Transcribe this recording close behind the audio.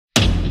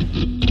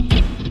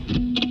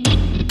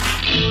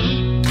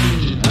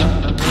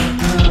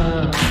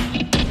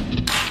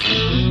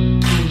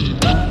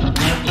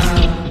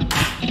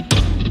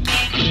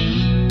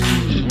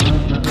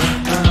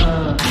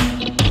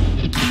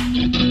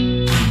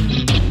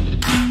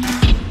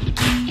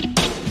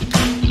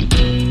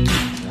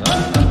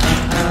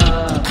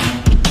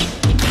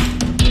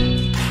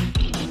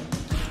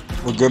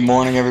Good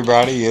morning,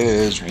 everybody. It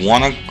is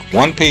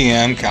 1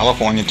 p.m.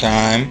 California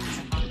time.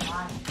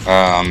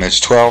 It's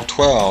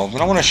 12:12,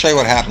 and I want to show you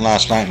what happened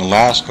last night in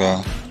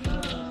Alaska.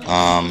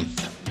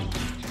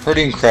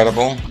 Pretty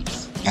incredible.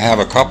 I have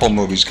a couple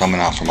movies coming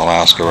out from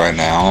Alaska right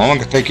now. I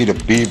want to take you to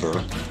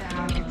Beaver.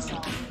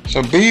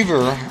 So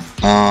Beaver,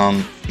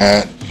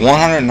 at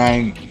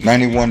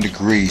 191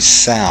 degrees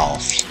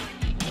south,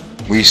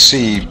 we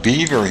see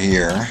Beaver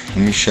here. Let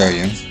me show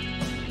you.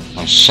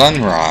 On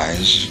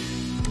sunrise.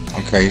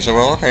 Okay,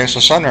 so it's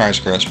a sunrise,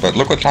 Chris, but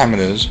look what time it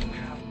is.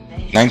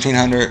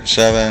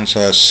 1907,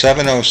 so it's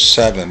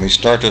 7:07. We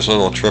start this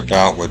little trip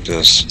out with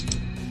this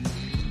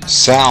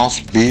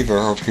south Beaver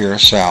over here,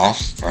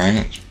 south,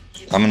 right?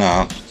 Coming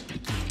up.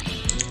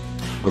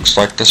 Looks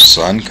like the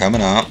sun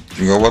coming up.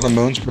 You go, well, the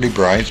moon's pretty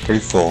bright, it's pretty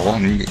full,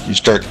 and you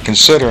start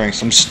considering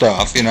some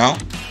stuff, you know?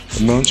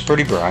 The moon's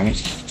pretty bright,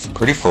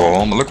 pretty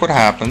full, but look what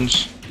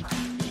happens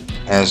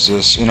as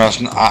this, you know,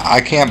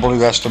 I can't believe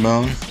that's the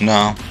moon,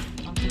 no.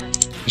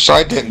 So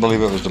I didn't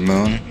believe it was the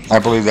moon. I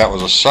believe that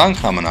was the sun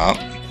coming up,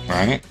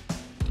 right?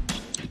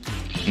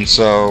 And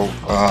so,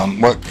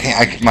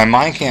 my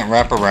mind can't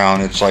wrap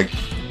around, it's like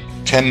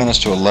 10 minutes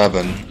to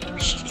 11,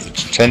 it's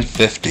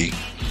 10:50,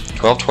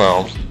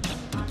 12:12,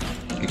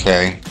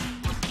 okay?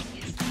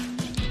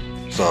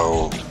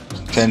 So,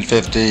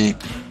 10:50,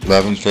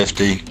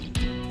 11:50,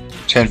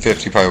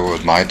 10:50 probably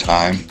was my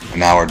time,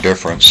 an hour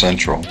difference,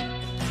 central.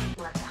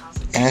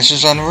 And this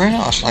is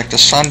unreal, it's like the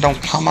sun don't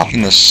come up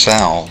in the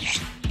south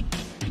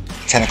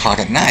 10 o'clock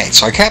at night.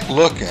 So I kept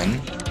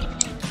looking,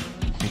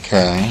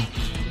 okay,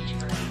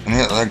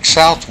 and like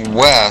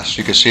southwest,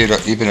 you can see it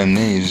even in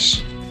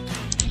these,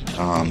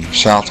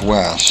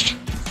 southwest.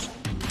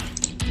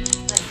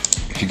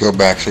 If you go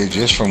back, see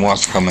just from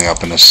what's coming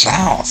up in the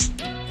south.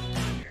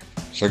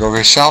 So I go,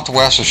 okay,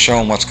 southwest is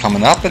showing what's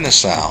coming up in the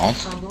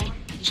south.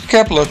 So I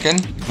kept looking,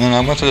 and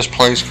I went to this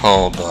place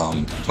called,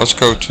 let's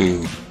go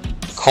to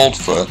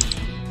Coldfoot.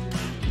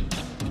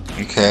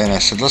 Okay, and I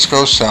said, let's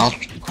go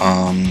southwest,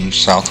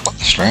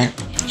 right?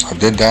 So I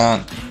did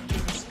that,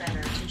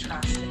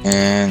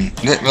 and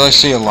didn't really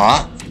see a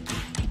lot.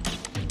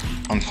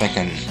 I'm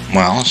thinking,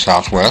 well,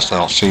 southwest, I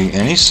don't see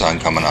any sun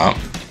coming up.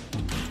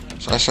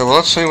 So I said, well,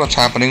 let's see what's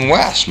happening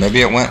west.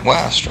 Maybe it went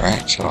west,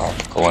 right? So I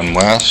go in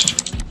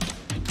west.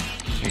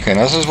 Okay,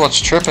 now this is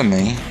what's tripping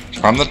me.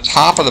 From the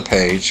top of the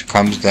page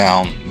comes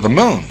down the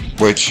moon,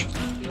 which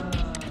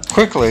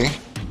quickly,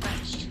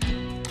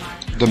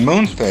 the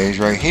moon phase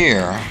right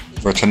here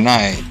for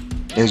tonight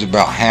is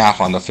about half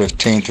on the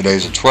 15th.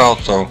 Today's the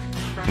 12th, so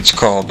it's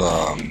called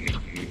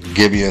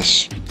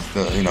gibbous,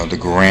 the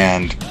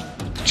grand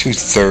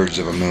 2/3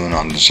 of a moon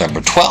on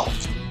December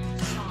 12th.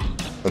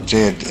 But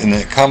and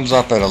it comes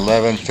up at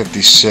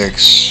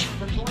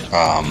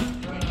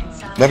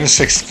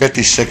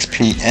 11:56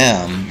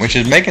 p.m., which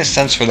is making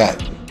sense for that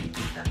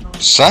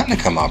sun to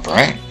come up,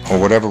 right? Or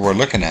whatever we're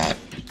looking at.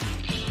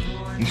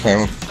 Okay,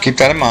 well, keep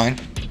that in mind.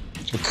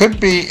 So it could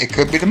be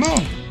the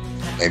moon.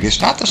 Maybe it's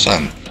not the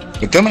sun.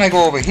 But then when I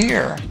go over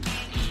here,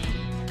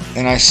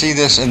 and I see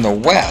this in the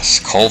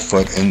west,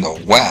 Coldfoot in the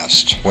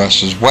west.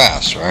 West is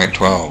west, right?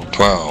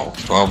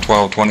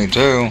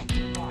 22.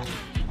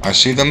 I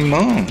see the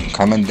moon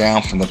coming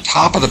down from the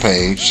top of the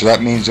page, so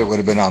that means it would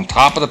have been on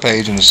top of the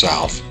page in the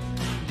south.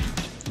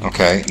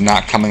 Okay,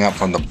 not coming up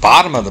from the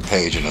bottom of the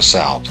page in the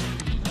south.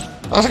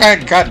 I was like, I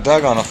got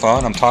Doug on the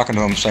phone, I'm talking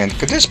to him saying,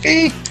 could this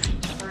be?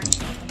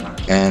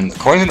 And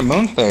according to the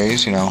moon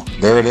phase,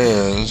 there it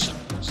is.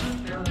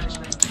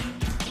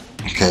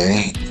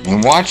 Okay, you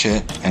watch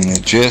it, and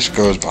it just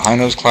goes behind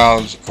those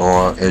clouds,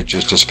 or it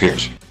just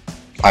disappears.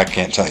 I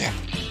can't tell you.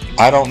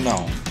 I don't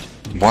know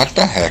what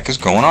the heck is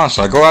going on.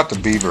 So I go out to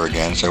Beaver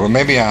again and say, well,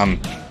 maybe no,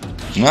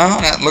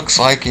 that looks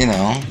like,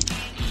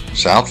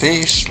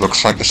 southeast,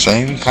 looks like the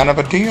same kind of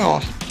a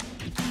deal.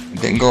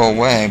 It didn't go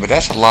away, but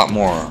that's a lot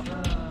more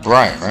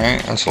bright,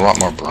 right? That's a lot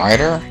more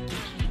brighter.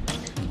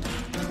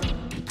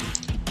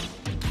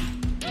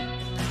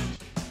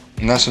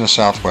 And that's in the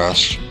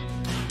southwest.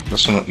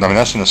 That's in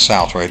the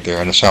south right there,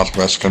 and the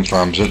southwest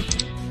confirms it.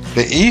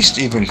 The east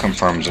even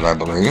confirms it, I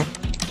believe.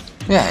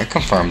 Yeah, it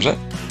confirms it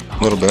a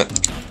little bit.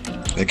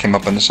 They came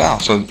up in the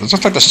south, so it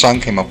looks like the sun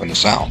came up in the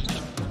south.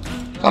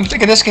 So I'm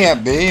thinking this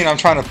can't be, and I'm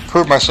trying to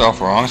prove myself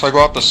wrong. So I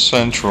go up to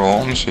Central.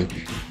 Let me see.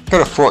 Go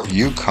to Fort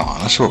Yukon.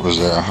 That's what was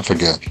there. I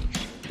forget.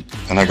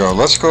 And I go,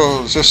 let's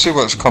just see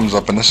what comes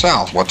up in the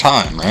south. What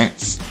time, right?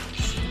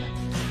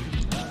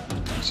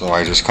 So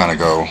I just kind of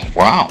go,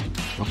 wow,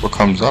 look what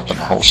comes up in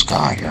the whole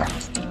sky here.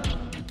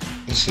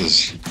 This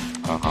is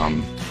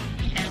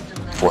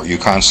Fort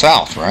Yukon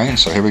South, right?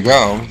 So here we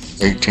go,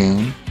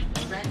 18.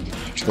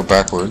 Let's go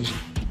backwards.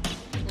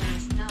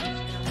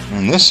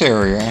 In this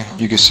area,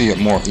 you can see it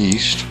more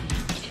east.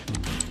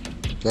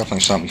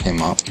 Definitely something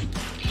came up.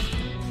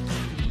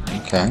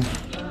 Okay.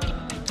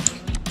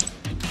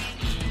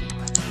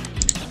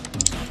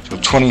 So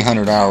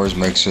 2000 hours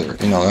makes it,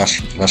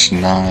 that's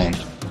 9.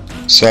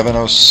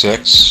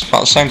 7:06,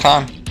 about the same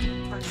time.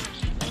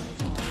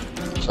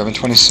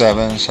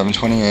 7:27,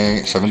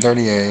 7:28,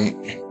 7:38,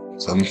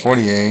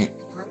 7:48,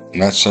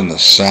 And that's in the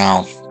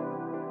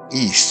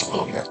southeast a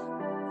little bit.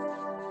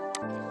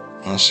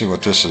 Let's see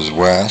what this is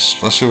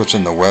west. Let's see what's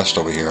in the west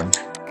over here.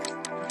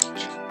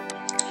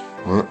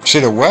 See,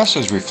 the west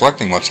is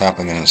reflecting what's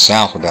happening in the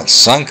south with that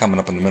sun coming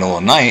up in the middle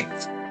of the night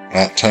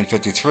at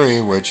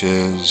 10:53, which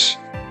is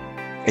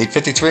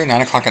 8:53,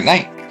 9 o'clock at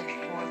night.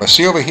 But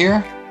see over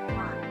here?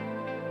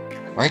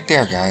 Right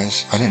there,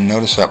 guys. I didn't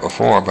notice that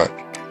before, but...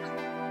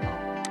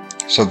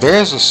 So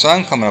there's the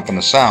sun coming up in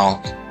the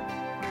south.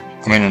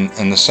 I mean,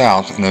 in the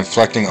south, and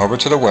reflecting over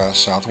to the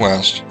west,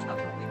 southwest.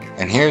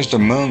 And here's the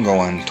moon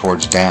going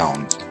towards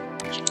down.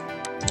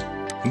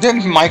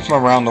 Didn't Mike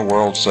from Around the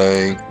World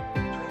say,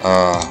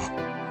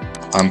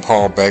 I'm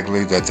Paul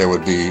Begley, that there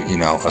would be, you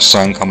know, a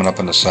sun coming up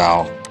in the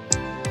south?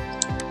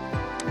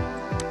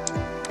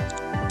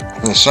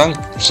 The sun,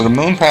 so the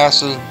moon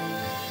passes,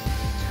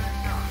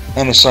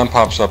 and the sun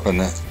pops up in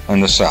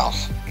the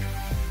south.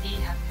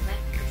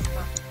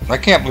 I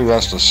can't believe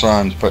that's the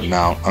sun putting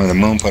out, I mean the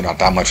moon putting out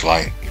that much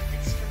light.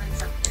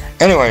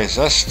 Anyways,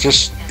 that's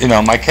just, you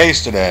know, my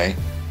case today.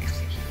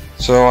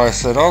 So I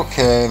said,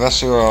 okay, let's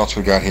see what else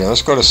we got here.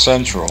 Let's go to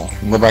Central.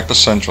 Go back to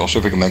Central, see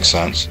if we can make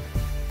sense.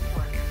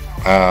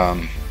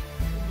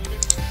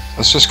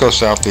 Let's just go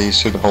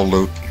southeast, see the whole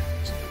loop.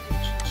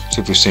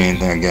 See if we see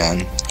anything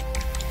again.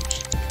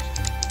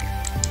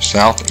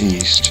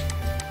 Southeast.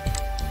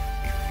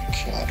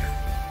 Okay.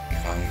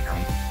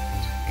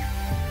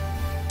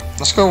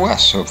 Let's go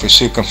west. So if we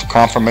see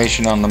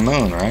confirmation on the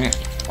moon, right?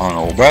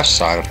 On the west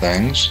side of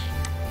things,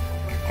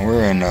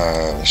 we're in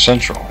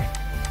Central.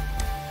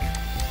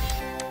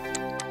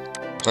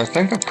 So I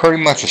think I've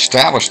pretty much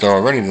established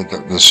already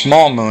that the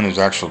small moon is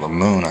actually the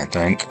moon, I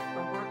think.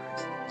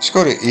 Let's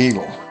go to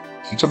Eagle.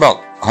 It's about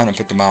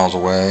 150 miles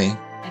away.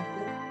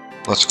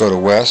 Let's go to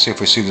west, see if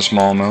we see the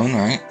small moon,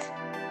 right?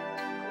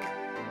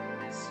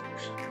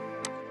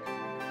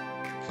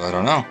 So I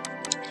don't know.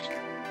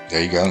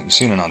 There you go. You've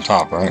seen it on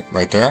top, right?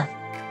 Right there.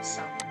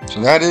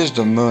 So that is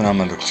the moon. I'm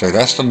going to say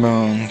that's the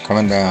moon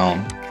coming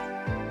down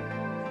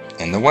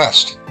in the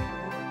west.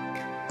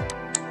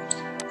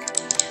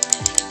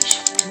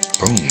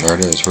 Boom, there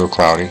it is, real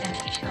cloudy.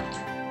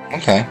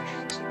 Okay.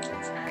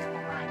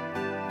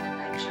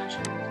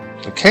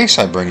 The case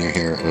I bring you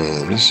here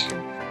is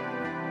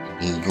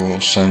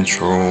Eagle,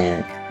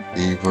 Central,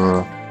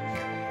 Beaver,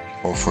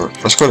 Beaufort.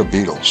 Let's go to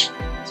Beetles.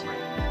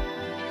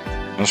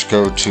 Let's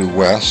go to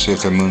west, see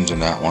if the moon's in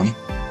that one.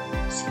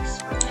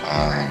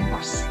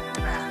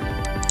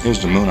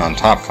 Here's the moon on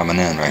top coming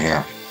in right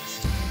here.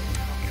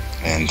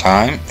 And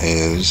time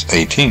is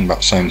 18, about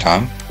the same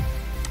time.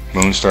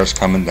 Moon starts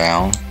coming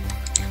down.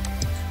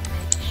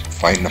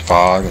 Fighting the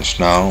fog and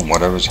snow and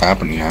whatever's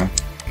happening there,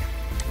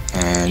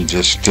 and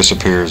just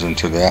disappears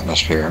into the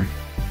atmosphere.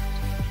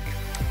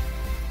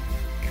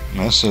 And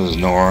this is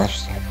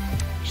north,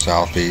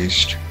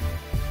 southeast,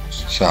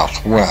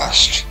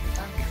 southwest.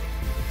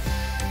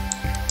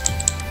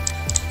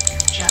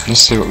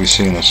 Let's see what we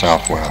see in the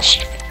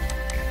southwest.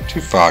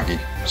 Too foggy,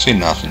 see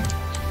nothing.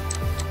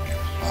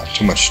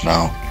 Too much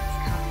snow.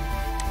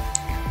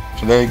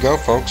 So there you go,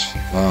 folks.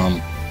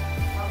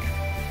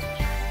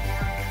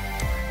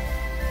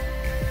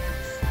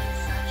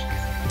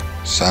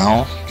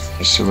 South.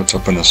 Let's see what's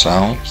up in the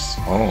south.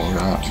 Oh,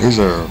 yeah. These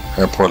are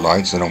airport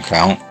lights. They don't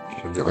count.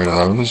 We'll get rid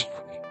of those.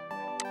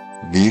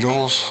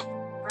 Beetles.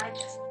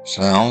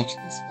 South.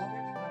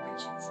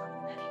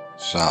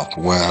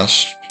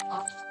 Southwest.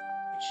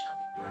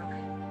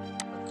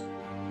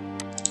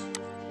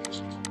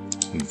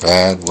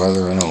 Bad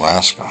weather in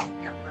Alaska.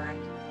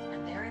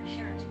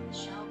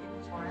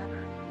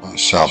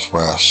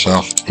 Southwest.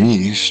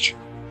 Southeast.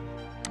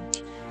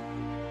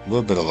 A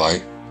little bit of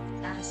light.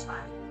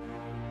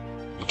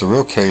 But the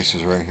real case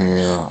is right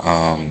here.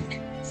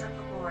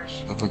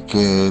 Look at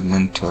good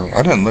Minto.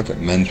 I didn't look at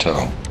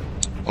Minto.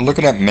 I'm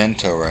looking at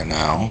Minto right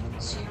now.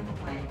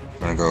 I'm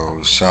gonna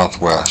go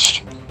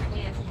southwest.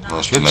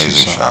 Most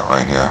amazing shot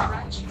right here.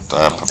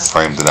 I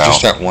framed it out.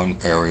 Just that one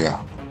area.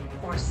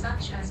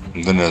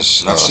 And then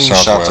there's I've seen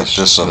shots like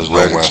this of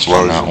red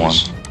explosions. That one.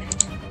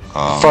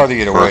 The farther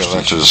you get away, burst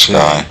into the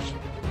sky.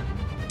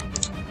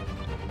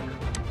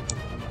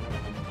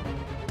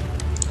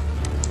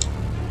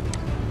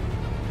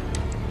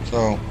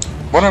 So,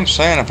 what I'm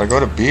saying, if I go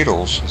to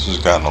Beetles, this has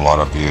gotten a lot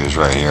of views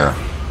right here.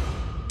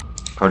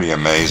 Pretty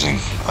amazing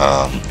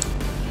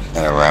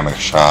panoramic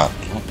shot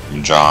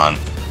from John.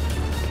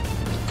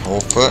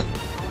 Coldfoot.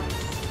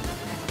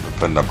 We're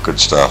putting up good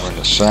stuff. In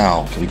the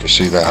south, you can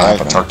see that Alright,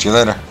 happening. talk to you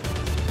later.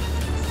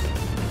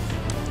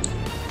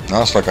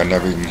 Now it's like I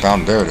never even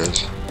found. There it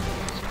is.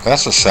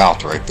 That's the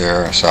south right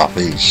there,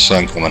 southeast.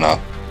 Sun coming up.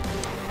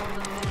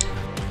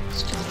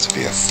 It's got to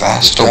be a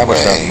fast That was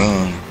away. that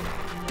moon.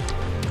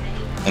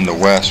 In the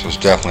west was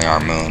definitely our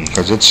moon,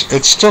 because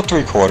it's still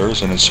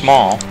 3/4 and it's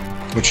small,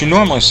 but you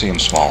normally see them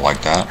small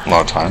like that a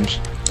lot of times.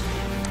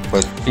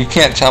 But you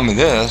can't tell me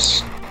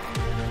this.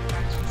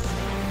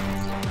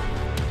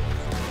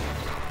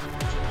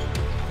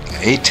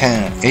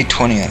 8:10,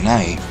 8:20 at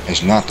night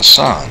is not the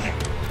sun.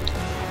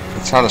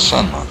 It's how the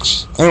sun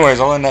looks. Anyways,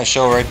 I'll end that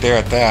show right there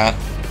at that.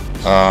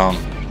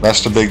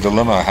 That's the big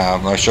dilemma I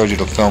have. I showed you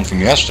the film from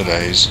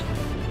yesterday's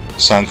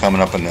sun coming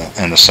up in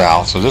the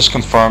south. So this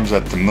confirms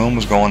that the moon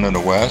was going in the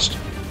west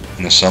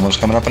and the sun was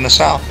coming up in the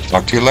south.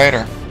 Talk to you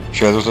later.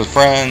 Share this with a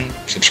friend.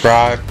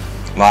 Subscribe,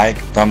 like,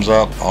 thumbs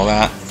up, all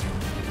that.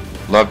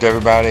 Love to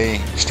everybody.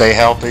 Stay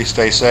healthy.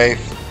 Stay safe.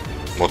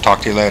 We'll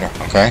talk to you later.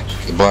 Okay?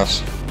 God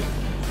bless.